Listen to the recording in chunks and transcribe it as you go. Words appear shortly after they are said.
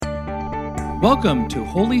Welcome to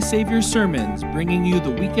Holy Savior Sermons, bringing you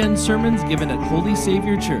the weekend sermons given at Holy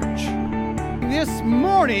Savior Church. This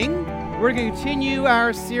morning, we're going to continue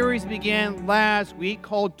our series we began last week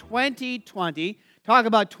called 2020. Talk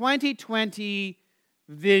about 2020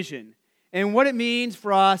 vision and what it means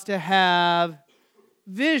for us to have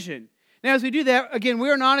vision. Now, as we do that, again,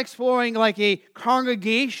 we are not exploring like a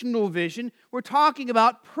congregational vision. We're talking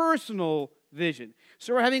about personal vision.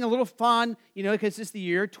 So we're having a little fun, because it's the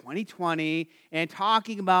year 2020, and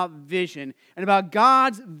talking about vision and about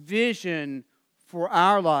God's vision for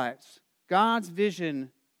our lives. God's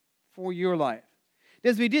vision for your life.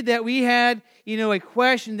 As we did that, we had, a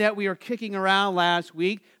question that we were kicking around last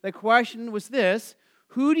week. The question was this: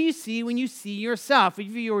 who do you see when you see yourself? If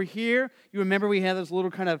you were here, you remember we had those little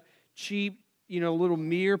kind of cheap, little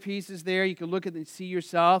mirror pieces there. You can look at and see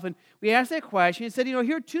yourself. And we asked that question and said, here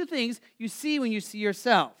are two things you see when you see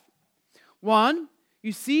yourself. One,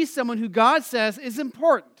 you see someone who God says is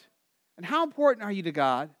important. And how important are you to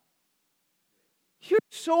God? You're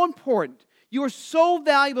so important. You are so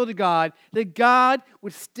valuable to God that God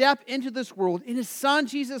would step into this world in His Son,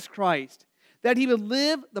 Jesus Christ, that He would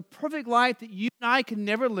live the perfect life that you and I can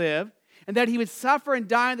never live, and that He would suffer and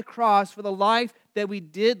die on the cross for the life that we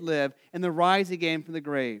did live and then rise again from the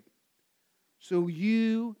grave. So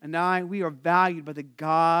you and I, we are valued by the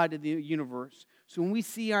God of the universe. So when we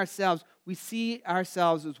see ourselves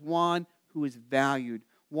as one who is valued,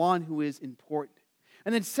 one who is important.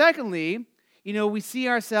 And then secondly, we see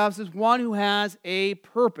ourselves as one who has a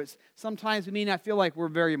purpose. Sometimes we may not feel like we're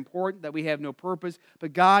very important, that we have no purpose,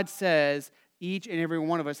 but God says each and every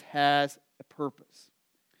one of us has a purpose.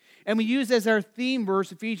 And we use as our theme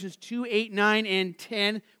verse Ephesians 2, 8, 9, and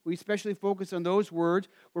 10. We especially focus on those words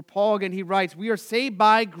where Paul, again, he writes, we are saved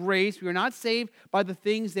by grace. We are not saved by the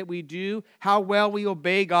things that we do, how well we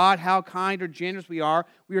obey God, how kind or generous we are.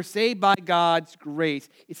 We are saved by God's grace.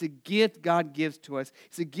 It's a gift God gives to us.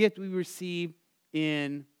 It's a gift we receive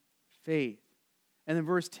in faith. And then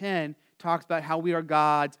verse 10 talks about how we are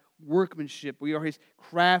God's workmanship. We are His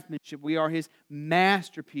craftsmanship. We are His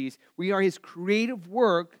masterpiece. We are His creative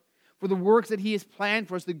work for the works that He has planned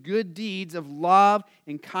for us, the good deeds of love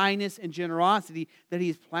and kindness and generosity that He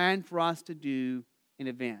has planned for us to do in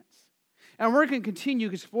advance. And we're going to continue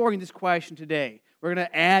exploring this question today. We're going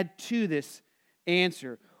to add to this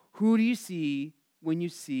answer. Who do you see when you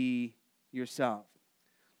see yourself?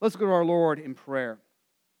 Let's go to our Lord in prayer.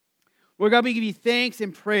 Lord God, we give You thanks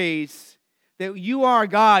and praise that You are a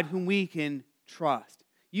God whom we can trust.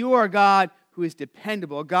 You are a God who is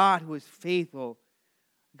dependable, a God who is faithful,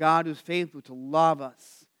 God who is faithful to love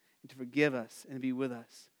us and to forgive us and to be with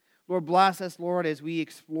us. Lord, bless us, Lord, as we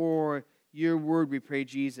explore Your word, we pray,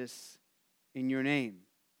 Jesus, in Your name.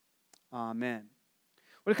 Amen.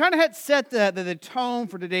 Well, it kind of had set the tone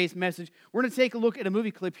for today's message. We're going to take a look at a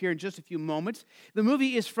movie clip here in just a few moments. The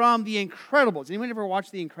movie is from The Incredibles. Anyone ever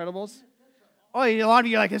watch The Incredibles? Oh, a lot of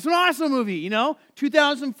you are like, it's an awesome movie,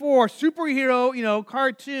 2004, superhero,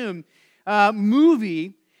 cartoon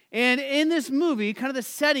movie. And in this movie, kind of the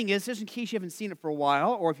setting is, just in case you haven't seen it for a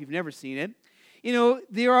while, or if you've never seen it,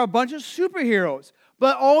 there are a bunch of superheroes.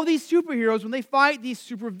 But all these superheroes, when they fight these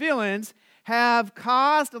supervillains, have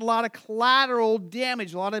caused a lot of collateral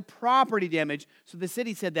damage, a lot of property damage. So the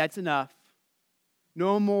city said, that's enough.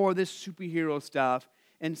 No more of this superhero stuff.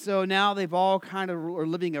 And so now they've all kind of are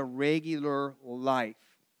living a regular life.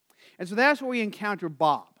 And so that's where we encounter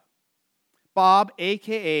Bob. Bob,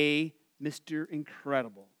 a.k.a. Mr.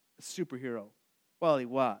 Incredible. Superhero. Well, he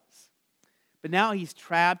was. But now he's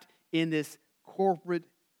trapped in this corporate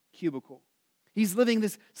cubicle. He's living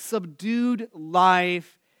this subdued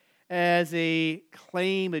life as a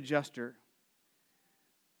claim adjuster.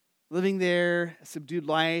 Living there, a subdued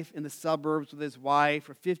life in the suburbs with his wife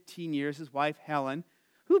for 15 years, his wife Helen,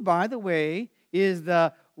 who, by the way, is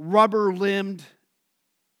the rubber-limbed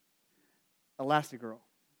Elastigirl.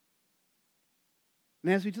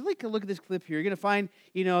 And as we take a look at this clip here, you're going to find,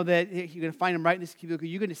 that you're going to find him right in this cubicle.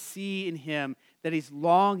 You're going to see in him that he's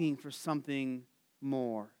longing for something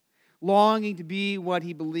more. Longing to be what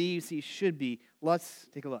he believes he should be. Let's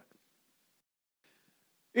take a look.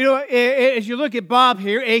 As you look at Bob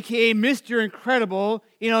here, a.k.a. Mr. Incredible,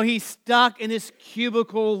 he's stuck in this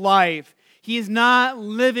cubicle life. He is not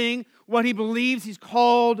living what he believes he's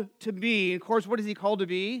called to be. And of course, what is he called to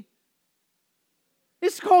be?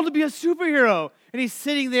 It's called to be a superhero. And he's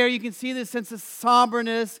sitting there. You can see this sense of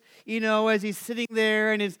somberness, as he's sitting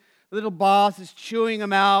there and his little boss is chewing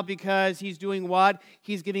him out because he's doing what?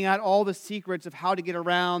 He's giving out all the secrets of how to get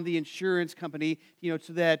around the insurance company,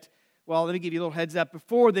 so that, well, let me give you a little heads up.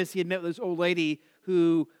 Before this, he had met with this old lady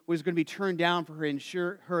who was going to be turned down for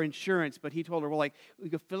her insurance, but he told her, well, like, you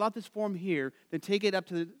can fill out this form here, then take it up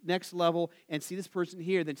to the next level and see this person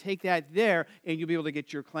here, then take that there, and you'll be able to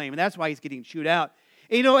get your claim. And that's why he's getting chewed out.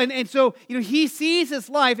 And so he sees his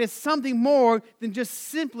life as something more than just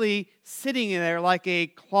simply sitting in there like a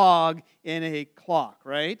clog in a clock,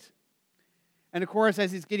 right? And of course,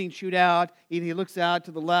 as he's getting chewed out, he looks out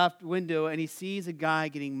to the left window and he sees a guy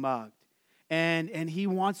getting mugged. And he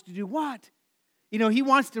wants to do what? He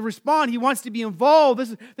wants to respond. He wants to be involved.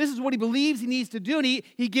 This is what he believes he needs to do. And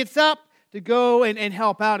he gets up to go and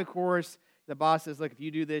help out, of course. The boss says, look, if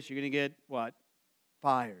you do this, you're going to get what?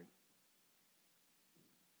 Fired.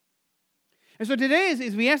 And so today,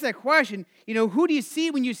 as we ask that question, who do you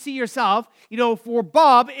see when you see yourself? For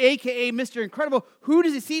Bob, a.k.a. Mr. Incredible, who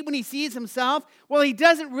does he see when he sees himself? Well, he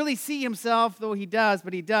doesn't really see himself, though he does,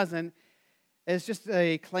 but he doesn't, as just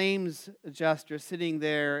a claims adjuster sitting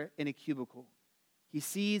there in a cubicle. He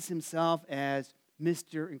sees himself as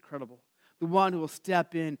Mr. Incredible, the one who will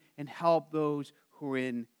step in and help those who are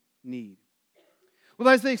in need. Well,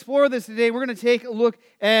 as we explore this today, we're going to take a look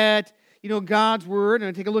at God's Word,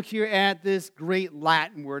 and take a look here at this great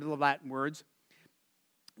Latin word, the Latin words.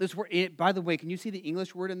 This word, by the way, can you see the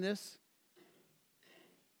English word in this?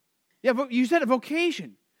 Yeah, but you said a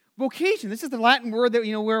vocation. Vocation. This is the Latin word that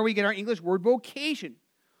where we get our English word vocation,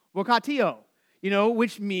 vocatio.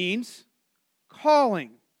 Which means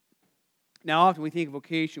calling. Now, often we think of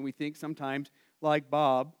vocation, we think sometimes like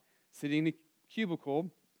Bob sitting in a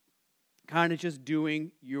cubicle, kind of just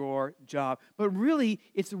doing your job. But really,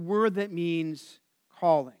 it's a word that means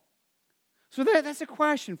calling. So that's a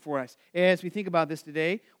question for us as we think about this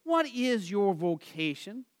today. What is your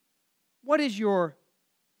vocation? What is your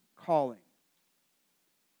calling?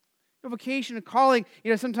 Your vocation and calling,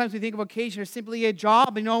 sometimes we think of vocation as simply a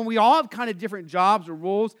job. We all have kind of different jobs or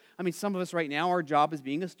roles. I mean, some of us right now, our job is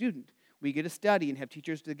being a student. We get to study and have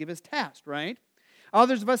teachers to give us tests, right?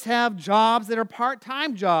 Others of us have jobs that are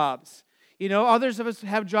part-time jobs. Others of us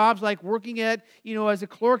have jobs like working at, as a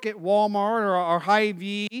clerk at Walmart or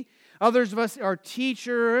Hy-Vee. Others of us are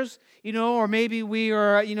teachers, or maybe we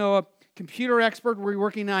are, a computer expert where we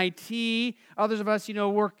work in IT. Others of us,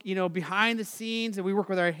 work, behind the scenes and we work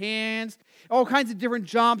with our hands. All kinds of different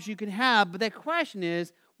jobs you can have. But that question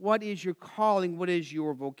is, what is your calling? What is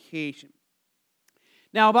your vocation?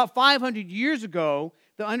 Now, about 500 years ago,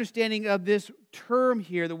 the understanding of this term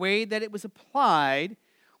here, the way that it was applied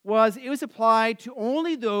to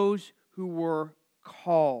only those who were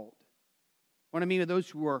called. What I mean by those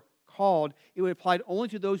who were called, it would apply only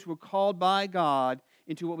to those who were called by God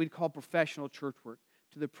into what we'd call professional church work,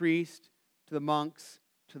 to the priest, to the monks,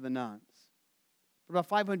 to the nuns. But about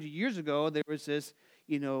 500 years ago, there was this,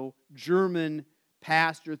 German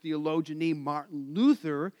pastor, theologian named Martin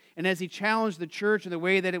Luther, and as he challenged the church in the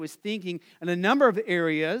way that it was thinking in a number of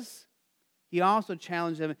areas, he also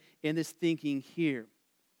challenged them in this thinking here.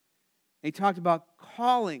 And he talked about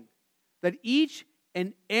calling, that each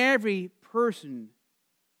and every person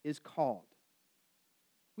is called.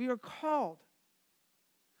 We are called.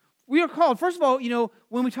 We are called. First of all,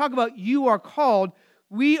 when we talk about you are called,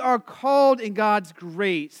 we are called in God's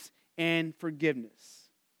grace and forgiveness.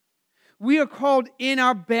 We are called in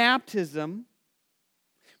our baptism.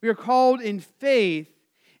 We are called in faith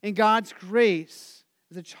in God's grace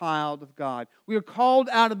as a child of God. We are called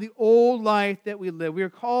out of the old life that we live. We are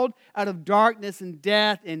called out of darkness and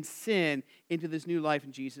death and sin into this new life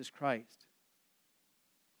in Jesus Christ.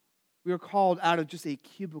 We are called out of just a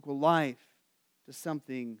cubicle life to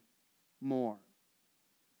something more.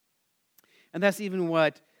 And that's even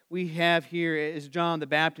what we have here as John the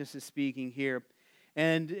Baptist is speaking here.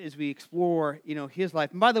 And as we explore, his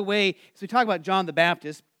life. And by the way, as we talk about John the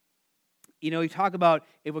Baptist, we talk about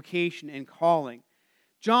a vocation and calling.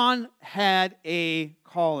 John had a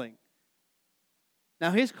calling.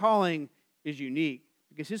 Now, his calling is unique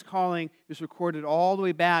because his calling is recorded all the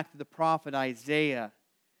way back to the prophet Isaiah.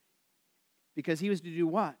 Because he was to do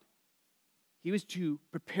what? He was to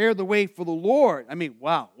prepare the way for the Lord. I mean,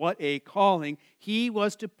 wow, what a calling. He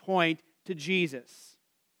was to point to Jesus.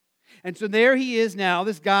 And so there he is now,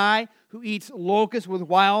 this guy who eats locusts with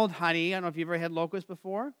wild honey. I don't know if you've ever had locusts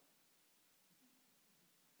before.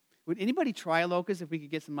 Would anybody try locusts if we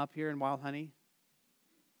could get some up here in wild honey?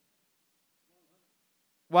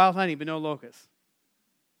 Wild honey, but no locusts.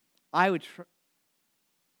 I would try.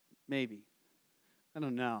 Maybe. I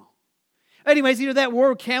don't know. Anyways, that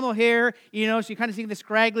wore camel hair, so you kind of see the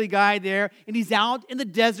scraggly guy there, and he's out in the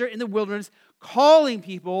desert, in the wilderness, calling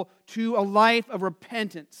people to a life of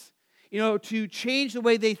repentance, to change the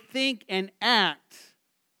way they think and act.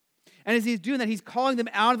 And as he's doing that, he's calling them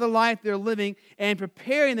out of the life they're living and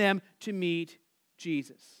preparing them to meet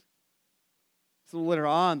Jesus. So later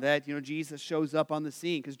on that, Jesus shows up on the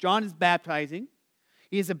scene because John is baptizing.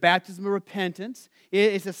 He is a baptism of repentance.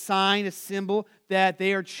 It is a sign, a symbol that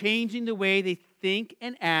they are changing the way they think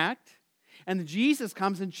and act. And Jesus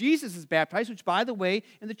comes and Jesus is baptized, which, by the way,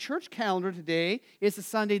 in the church calendar today is the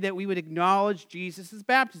Sunday that we would acknowledge Jesus'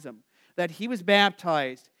 baptism, that he was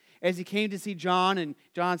baptized. As he came to see John, and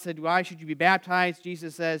John said, "Why should you be baptized?"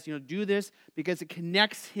 Jesus says, do this because it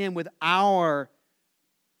connects him with our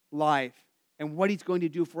life and what he's going to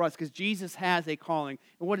do for us, because Jesus has a calling.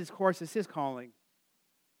 And what, of course, is his calling?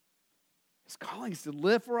 His calling is to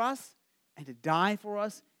live for us and to die for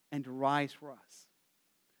us and to rise for us.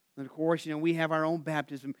 And of course, we have our own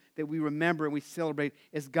baptism that we remember and we celebrate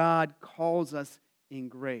as God calls us in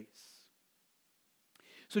grace.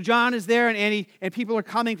 So John is there, and people are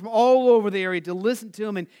coming from all over the area to listen to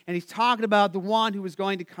him, and he's talking about the one who was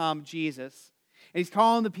going to come, Jesus. And he's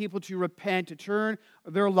calling the people to repent, to turn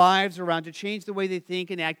their lives around, to change the way they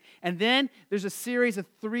think and act. And then there's a series of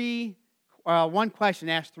one question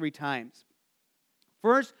asked 3 times.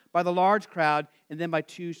 First, by the large crowd, and then by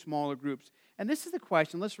 2 smaller groups. And this is the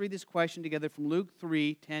question. Let's read this question together from Luke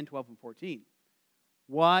 3, 10, 12, and 14.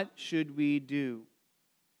 What should we do?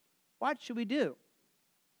 What should we do?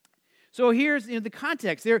 So here's the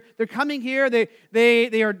context. They're coming here.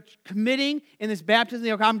 They are committing in this baptism.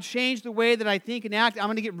 I'm going to change the way that I think and act. I'm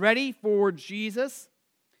going to get ready for Jesus.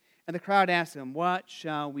 And the crowd asks him, "What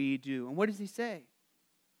shall we do?" And what does he say?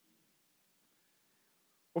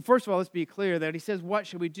 Well, first of all, let's be clear that he says, "What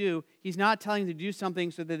shall we do?" He's not telling them to do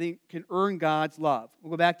something so that they can earn God's love.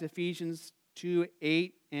 We'll go back to Ephesians 2,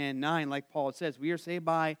 8, and 9, like Paul says. We are saved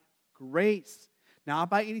by grace, not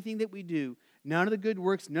by anything that we do. None of the good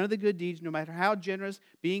works, none of the good deeds, no matter how generous,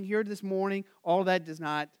 being here this morning, all of that does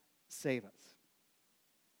not save us.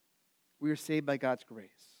 We are saved by God's grace.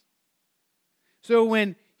 So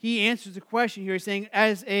when he answers the question here, he's saying,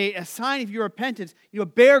 as a sign of your repentance,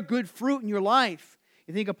 bear good fruit in your life.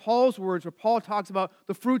 You think of Paul's words where Paul talks about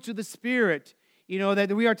the fruits of the Spirit,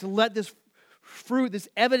 that we are to let this fruit, this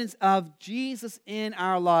evidence of Jesus in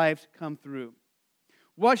our lives come through.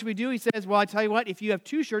 What should we do? He says, well, I tell you what, if you have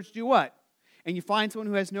 2 shirts, do what? And you find someone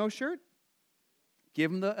who has no shirt,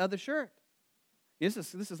 give them the other shirt. This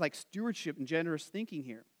is like stewardship and generous thinking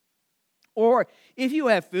here. Or if you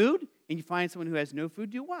have food and you find someone who has no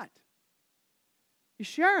food, do what? You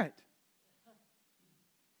share it.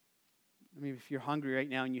 I mean, if you're hungry right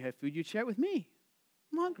now and you have food, you share it with me.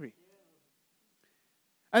 I'm hungry.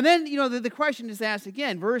 And then, the question is asked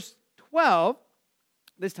again. Verse 12,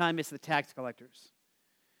 this time it's the tax collectors.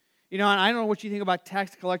 And I don't know what you think about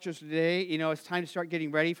tax collectors today. It's time to start getting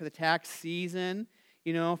ready for the tax season.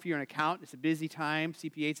 If you're an accountant, it's a busy time.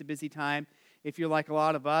 CPA, it's a busy time. If you're like a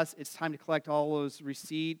lot of us, it's time to collect all those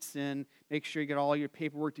receipts and make sure you get all your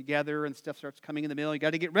paperwork together and stuff starts coming in the mail. You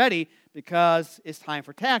got to get ready because it's time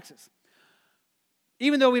for taxes.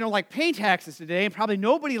 Even though we don't like paying taxes today, and probably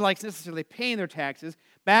nobody likes necessarily paying their taxes,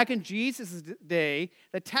 back in Jesus' day,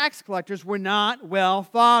 the tax collectors were not well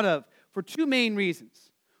thought of for 2 main reasons.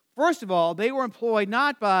 First of all, they were employed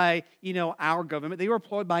not by, our government. They were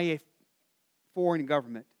employed by a foreign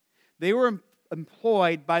government. They were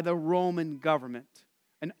employed by the Roman government,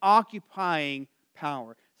 an occupying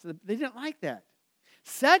power. So they didn't like that.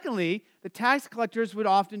 Secondly, the tax collectors would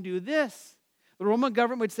often do this. The Roman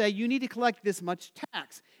government would say, you need to collect this much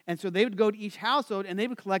tax. And so they would go to each household and they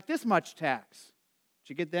would collect this much tax. Did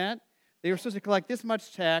you get that? They were supposed to collect this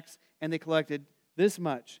much tax and they collected this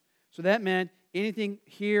much. So that meant anything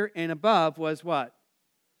here and above was what?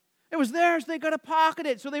 It was theirs. They got to pocket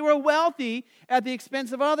it. So they were wealthy at the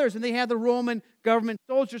expense of others. And they had the Roman government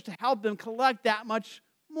soldiers to help them collect that much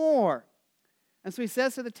more. And so he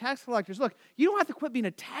says to the tax collectors, look, you don't have to quit being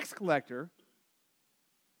a tax collector,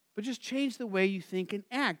 but just change the way you think and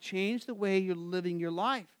act. Change the way you're living your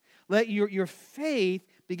life. Let your faith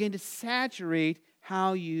begin to saturate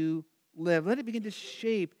how you live. Let it begin to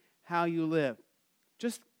shape how you live.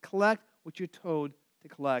 Just collect what you're told to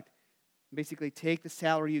collect. Basically, take the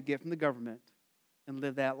salary you get from the government and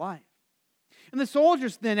live that life. And the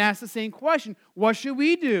soldiers then ask the same question, what should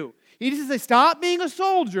we do? He doesn't say, stop being a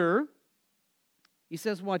soldier. He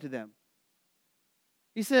says what to them?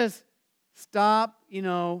 He says, stop,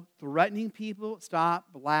 threatening people.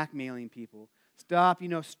 Stop blackmailing people. Stop,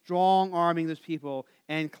 strong-arming those people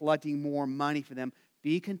and collecting more money for them.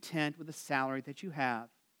 Be content with the salary that you have.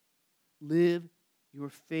 Live your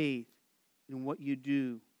faith in what you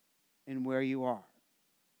do and where you are.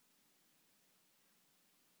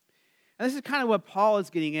 And this is kind of what Paul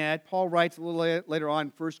is getting at. Paul writes a little later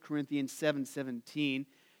on, 1 Corinthians 7:17.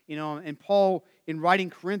 And Paul, in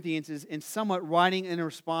writing Corinthians, is in somewhat writing in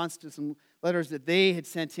response to some letters that they had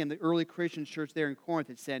sent him, the early Christian church there in Corinth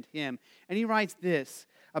had sent him. And he writes this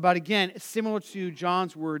about, again, similar to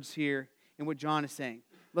John's words here and what John is saying.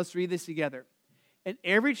 Let's read this together. "In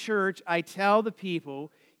every church I tell the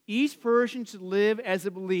people, each person should live as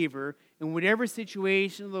a believer in whatever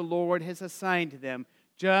situation the Lord has assigned to them,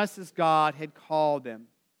 just as God had called them."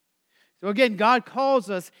 So again, God calls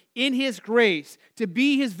us in His grace to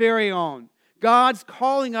be His very own. God's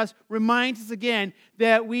calling us reminds us again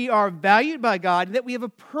that we are valued by God and that we have a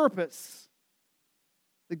purpose.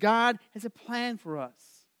 That God has a plan for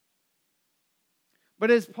us.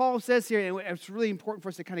 But as Paul says here, and it's really important for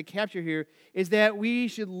us to kind of capture here, is that we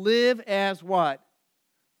should live as what?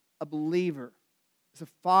 A believer, as a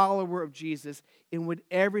follower of Jesus in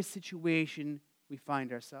whatever situation we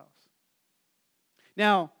find ourselves.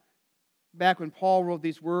 Now, back when Paul wrote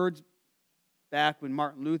these words, back when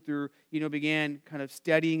Martin Luther, began kind of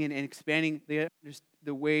studying and expanding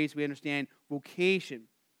the ways we understand vocation,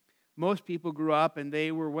 most people grew up and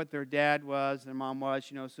they were what their dad was, their mom was,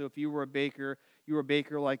 So if you were a baker, you were a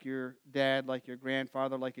baker like your dad, like your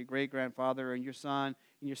grandfather, like your great-grandfather, and your son,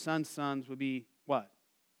 and your son's sons would be what?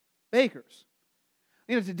 Bakers.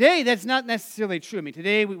 Today that's not necessarily true. I mean,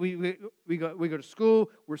 today we go to school,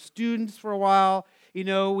 we're students for a while.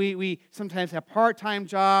 We sometimes have part-time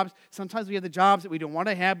jobs. Sometimes we have the jobs that we don't want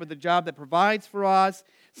to have, but the job that provides for us.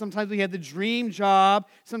 Sometimes we have the dream job.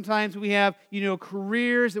 Sometimes we have,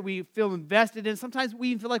 careers that we feel invested in. Sometimes we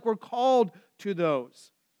even feel like we're called to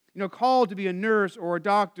those. Called to be a nurse or a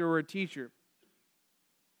doctor or a teacher.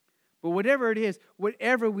 But whatever it is,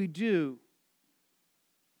 whatever we do,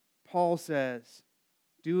 Paul says,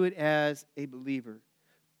 do it as a believer.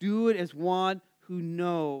 Do it as one who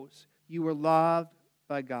knows you are loved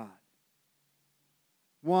by God.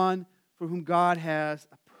 One for whom God has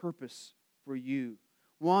a purpose for you.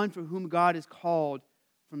 One for whom God has called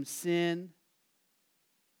from sin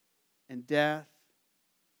and death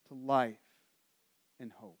to life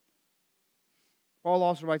and hope. Paul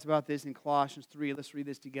also writes about this in Colossians 3. Let's read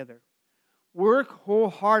this together. "Work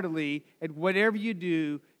wholeheartedly at whatever you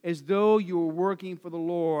do as though you were working for the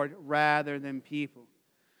Lord rather than people."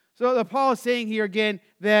 So Paul is saying here again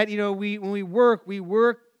that when we work,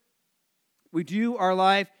 we do our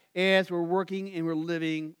life as we're working and we're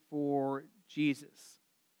living for Jesus.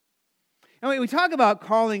 And when we talk about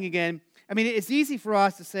calling again, I mean, it's easy for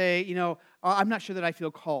us to say, I'm not sure that I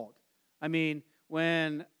feel called. I mean,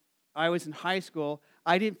 when I was in high school,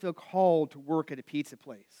 I didn't feel called to work at a pizza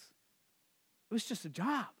place. It was just a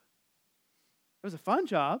job. It was a fun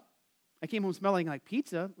job. I came home smelling like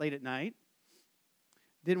pizza late at night.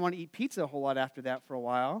 Didn't want to eat pizza a whole lot after that for a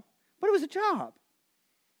while. But it was a job.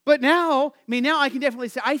 But now I can definitely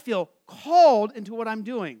say I feel called into what I'm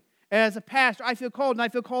doing. As a pastor, I feel called, and I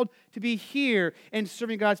feel called to be here and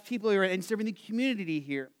serving God's people here and serving the community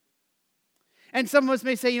here. And some of us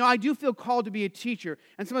may say, I do feel called to be a teacher.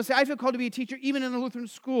 And some of us say, I feel called to be a teacher even in a Lutheran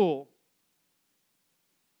school.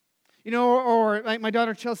 Or like my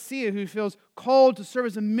daughter Chelsea, who feels called to serve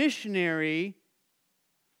as a missionary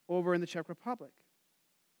over in the Czech Republic.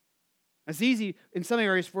 It's easy in some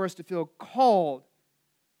areas for us to feel called,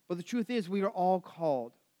 but the truth is we are all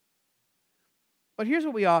called. But here's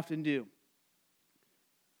what we often do.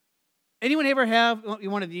 Anyone ever have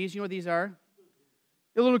one of these? You know what these are?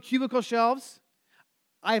 The little cubicle shelves.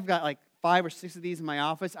 I've got like 5 or 6 of these in my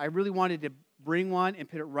office. I really wanted to bring one and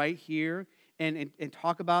put it right here and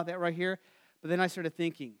talk about that right here. But then I started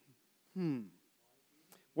thinking,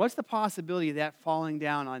 what's the possibility of that falling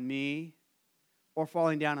down on me or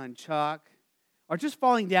falling down on Chuck or just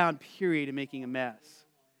falling down, period, and making a mess?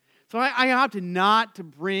 So I opted not to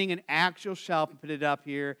bring an actual shelf and put it up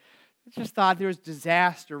here. I just thought there was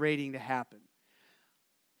disaster waiting to happen.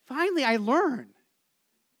 Finally, I learned.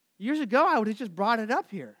 Years ago, I would have just brought it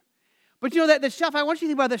up here. But that the shelf, I want you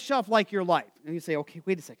to think about the shelf like your life. And you say, okay,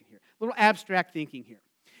 wait a second here. A little abstract thinking here.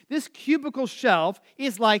 This cubicle shelf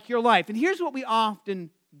is like your life. And here's what we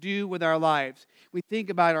often do with our lives. We think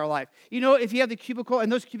about our life. If you have the cubicle,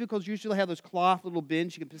 and those cubicles usually have those cloth little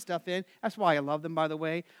bins you can put stuff in. That's why I love them, by the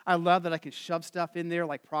way. I love that I can shove stuff in there,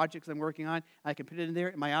 like projects I'm working on. I can put it in there,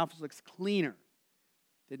 and my office looks cleaner.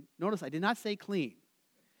 Notice I did not say clean.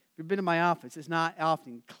 If you've been in my office, it's not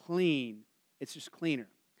often clean. It's just cleaner.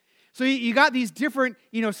 So you got these different,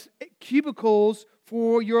 cubicles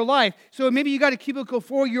for your life. So maybe you got a cubicle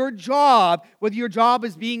for your job, whether your job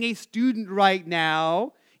is being a student right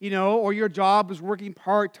now, or your job is working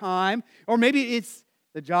part-time, or maybe it's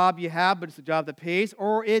the job you have, but it's the job that pays,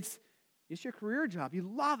 or it's It's your career job. You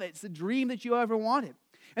love it. It's the dream that you ever wanted.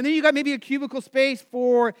 And then you got maybe a cubicle space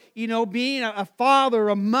for, being a father,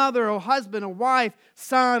 a mother, a husband, a wife,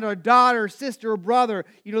 son, or daughter, sister, or brother.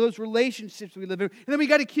 Those relationships we live in. And then we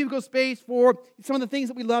got a cubicle space for some of the things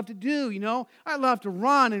that we love to do. I love to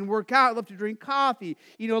run and work out. I love to drink coffee.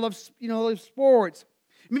 Love sports.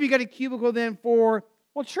 Maybe you got a cubicle then for,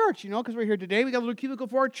 church, because we're here today. We got a little cubicle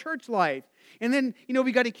for our church life. And then,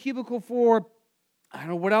 we got a cubicle for, I don't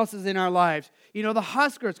know what else is in our lives. The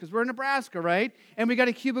Huskers, because we're in Nebraska, right? And we got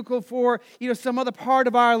a cubicle for, some other part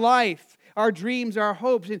of our life, our dreams, our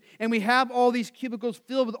hopes. And we have all these cubicles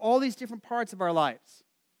filled with all these different parts of our lives.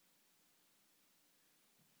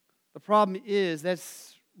 The problem is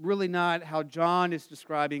that's really not how John is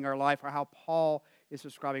describing our life or how Paul is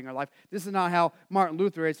describing our life. This is not how Martin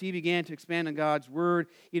Luther, as he began to expand on God's Word,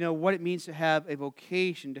 what it means to have a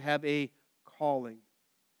vocation, to have a calling.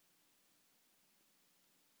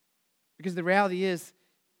 Because the reality is,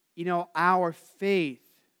 our faith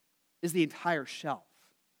is the entire shelf.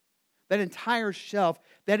 That entire shelf,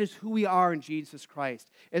 that is who we are in Jesus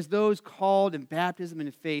Christ. As those called in baptism and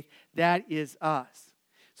in faith, that is us.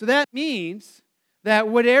 So that means that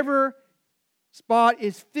whatever spot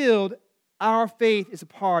is filled, our faith is a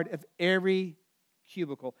part of every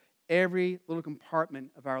cubicle, every little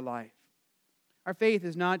compartment of our life. Our faith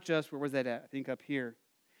is not just, where was that at? I think up here.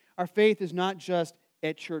 Our faith is not just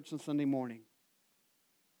at church on Sunday morning.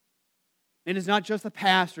 And it's not just the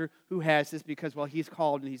pastor who has this because, he's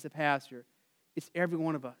called and he's the pastor. It's every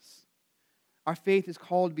one of us. Our faith is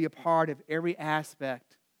called to be a part of every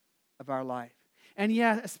aspect of our life. And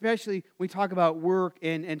especially when we talk about work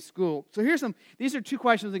and school. So these are two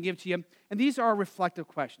questions I give to you, and these are reflective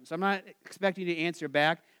questions. I'm not expecting you to answer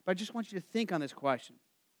back, but I just want you to think on this question.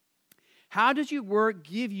 How does your work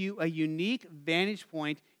give you a unique vantage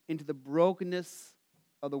point into the brokenness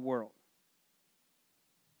of the world?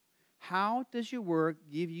 How does your work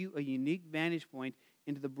give you a unique vantage point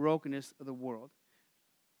into the brokenness of the world?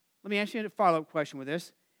 Let me ask you a follow-up question with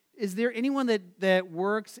this. Is there anyone that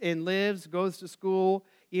works and lives, goes to school,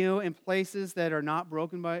 in places that are not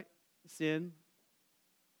broken by sin?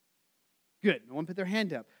 Good. No one put their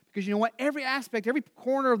hand up. Because you know what? Every aspect, every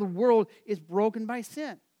corner of the world is broken by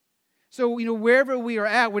sin. So, wherever we are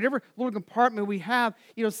at, whatever little compartment we have,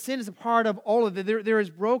 sin is a part of all of it. There is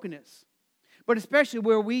brokenness. But especially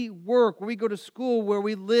where we work, where we go to school, where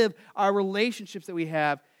we live, our relationships that we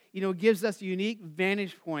have, gives us a unique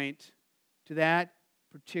vantage point to that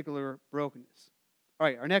particular brokenness. All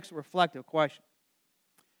right, our next reflective question.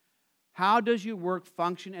 How does your work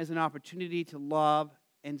function as an opportunity to love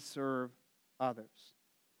and serve others?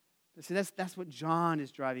 See, that's what John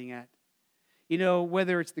is driving at.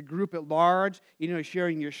 Whether it's the group at large,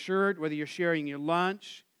 sharing your shirt, whether you're sharing your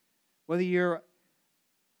lunch, whether you're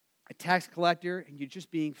a tax collector and you're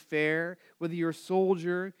just being fair, whether you're a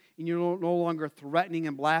soldier and you're no longer threatening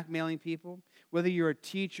and blackmailing people, whether you're a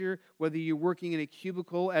teacher, whether you're working in a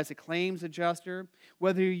cubicle as a claims adjuster,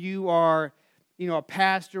 whether you are, a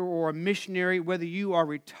pastor or a missionary, whether you are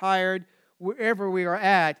retired, wherever we are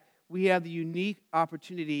at, we have the unique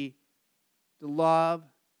opportunity to love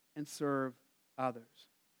and serve others.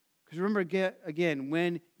 Because remember, again,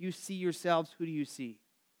 when you see yourselves, who do you see?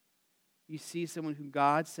 You see someone who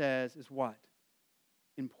God says is what?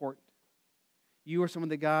 Important. You are someone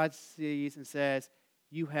that God sees and says,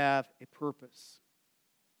 you have a purpose.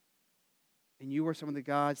 And you are someone that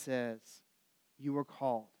God says, you are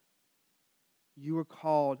called. You are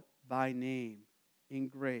called by name in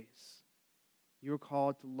grace. You are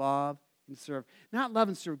called to love and serve. Not love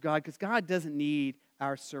and serve God, because God doesn't need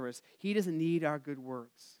our service. He doesn't need our good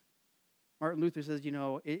works. Martin Luther says,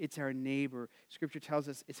 it's our neighbor. Scripture tells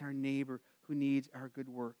us it's our neighbor who needs our good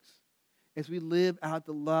works. As we live out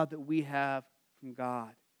the love that we have from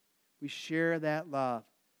God, we share that love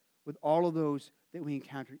with all of those that we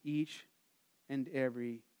encounter each and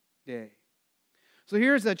every day. So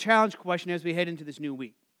here's a challenge question as we head into this new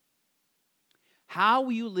week. How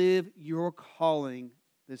will you live your calling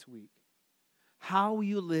this week? How will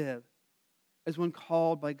you live as one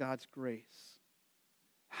called by God's grace?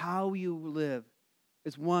 How will you live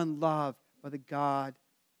as one loved by the God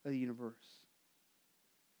of the universe?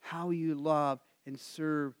 How will you love and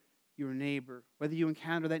serve your neighbor, whether you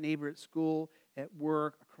encounter that neighbor at school, at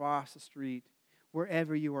work, across the street,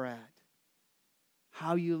 wherever you are at?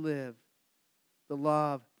 How you live the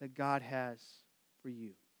love that God has for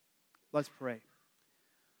you. Let's pray.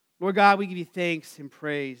 Lord God, we give you thanks and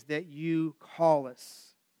praise that you call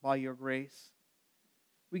us by your grace.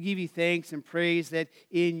 We give you thanks and praise that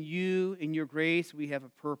in you, in your grace, we have a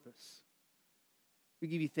purpose. We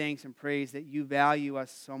give you thanks and praise that you value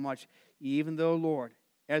us so much. even though, Lord,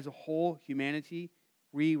 as a whole humanity,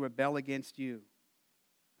 we rebel against you.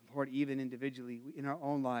 Lord, even individually, in our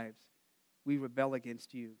own lives, we rebel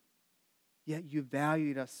against you. Yet you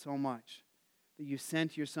valued us so much that you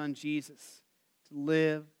sent your Son Jesus to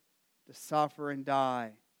live, to suffer and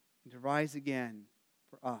die, and to rise again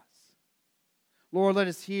for us. Lord, let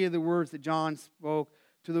us hear the words that John spoke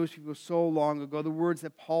to those people so long ago, the words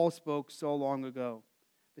that Paul spoke so long ago,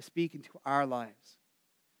 to speak into our lives.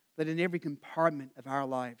 That in every compartment of our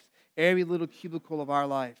lives, every little cubicle of our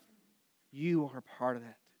life, you are a part of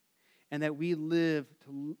that. And that we live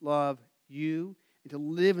to love you and to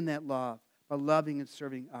live in that love by loving and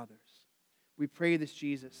serving others. We pray this,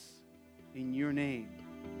 Jesus, in your name.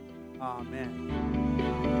 Amen.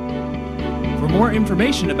 For more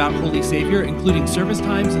information about Holy Savior, including service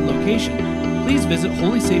times and location, please visit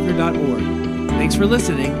holysavior.org. Thanks for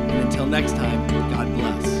listening, and until next time, God bless.